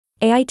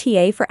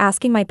AITA for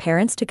asking my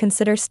parents to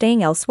consider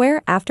staying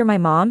elsewhere after my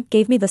mom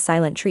gave me the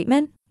silent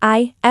treatment.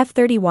 I,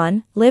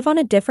 F31, live on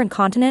a different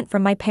continent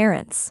from my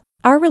parents.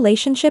 Our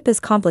relationship is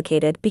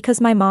complicated because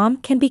my mom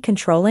can be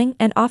controlling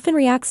and often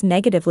reacts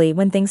negatively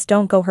when things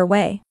don't go her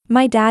way.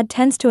 My dad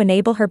tends to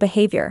enable her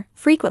behavior,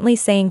 frequently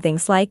saying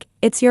things like,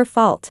 "It's your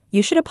fault,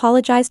 you should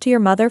apologize to your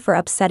mother for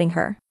upsetting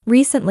her."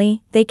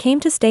 Recently, they came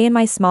to stay in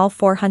my small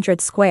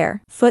 400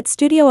 square foot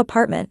studio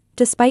apartment,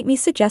 despite me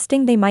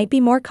suggesting they might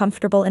be more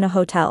comfortable in a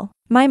hotel.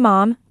 My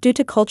mom, due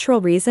to cultural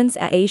reasons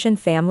at Asian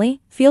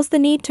family, feels the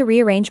need to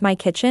rearrange my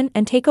kitchen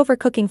and take over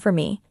cooking for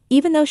me,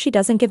 even though she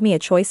doesn't give me a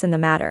choice in the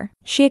matter.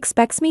 She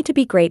expects me to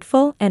be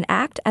grateful and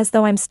act as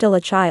though I'm still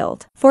a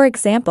child. For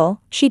example,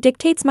 she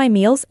dictates my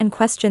meals and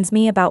questions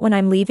me about when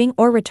I'm leaving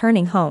or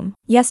returning home.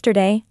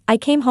 Yesterday, I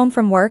came home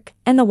from work,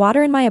 and the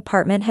water in my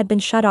apartment had been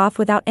shut off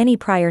without any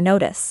prior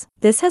notice.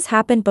 This has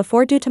happened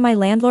before due to my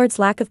landlord's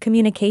lack of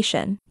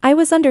communication. I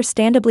was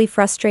understandably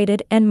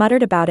frustrated and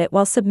muttered about it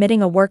while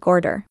submitting a work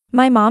order.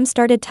 My mom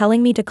started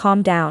telling me to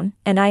calm down,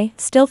 and I,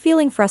 still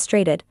feeling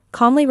frustrated,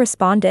 calmly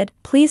responded,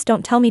 "Please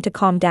don't tell me to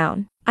calm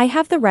down. I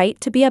have the right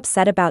to be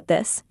upset about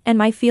this, and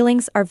my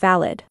feelings are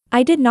valid."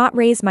 I did not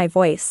raise my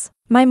voice.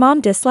 My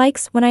mom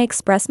dislikes when I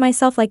express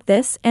myself like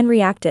this and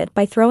reacted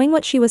by throwing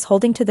what she was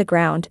holding to the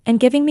ground and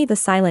giving me the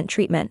silent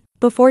treatment.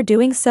 Before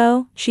doing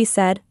so, she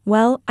said,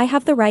 "Well, I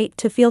have the right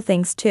to feel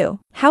things too.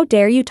 How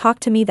dare you talk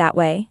to me that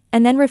way?"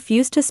 and then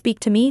refused to speak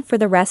to me for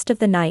the rest of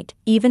the night,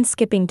 even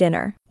skipping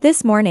dinner.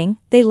 This morning,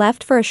 they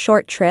left for a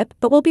short trip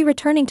but will be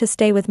returning to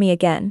stay with me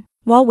again.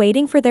 While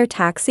waiting for their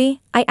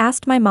taxi, I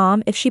asked my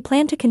mom if she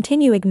planned to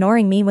continue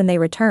ignoring me when they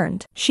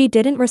returned. She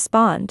didn't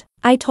respond.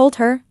 I told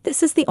her,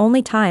 "This is the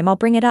only time I'll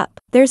bring it up.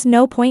 There's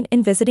no point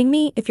in visiting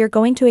me if you're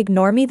going to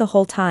ignore me the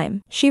whole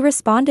time." She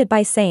responded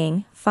by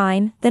saying,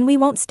 "Fine, then we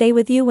won't stay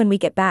with you when we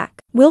get back.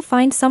 We'll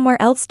find somewhere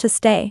else to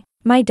stay."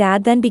 My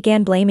dad then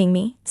began blaming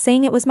me,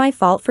 saying it was my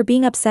fault for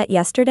being upset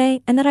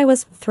yesterday and that I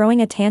was throwing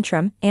a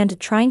tantrum and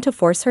trying to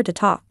force her to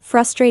talk.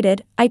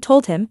 Frustrated, I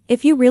told him,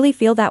 "If you really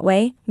feel that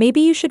way, maybe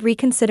you should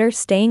reconsider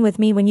staying with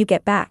me when you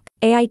get back."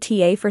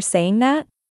 AITA for saying that?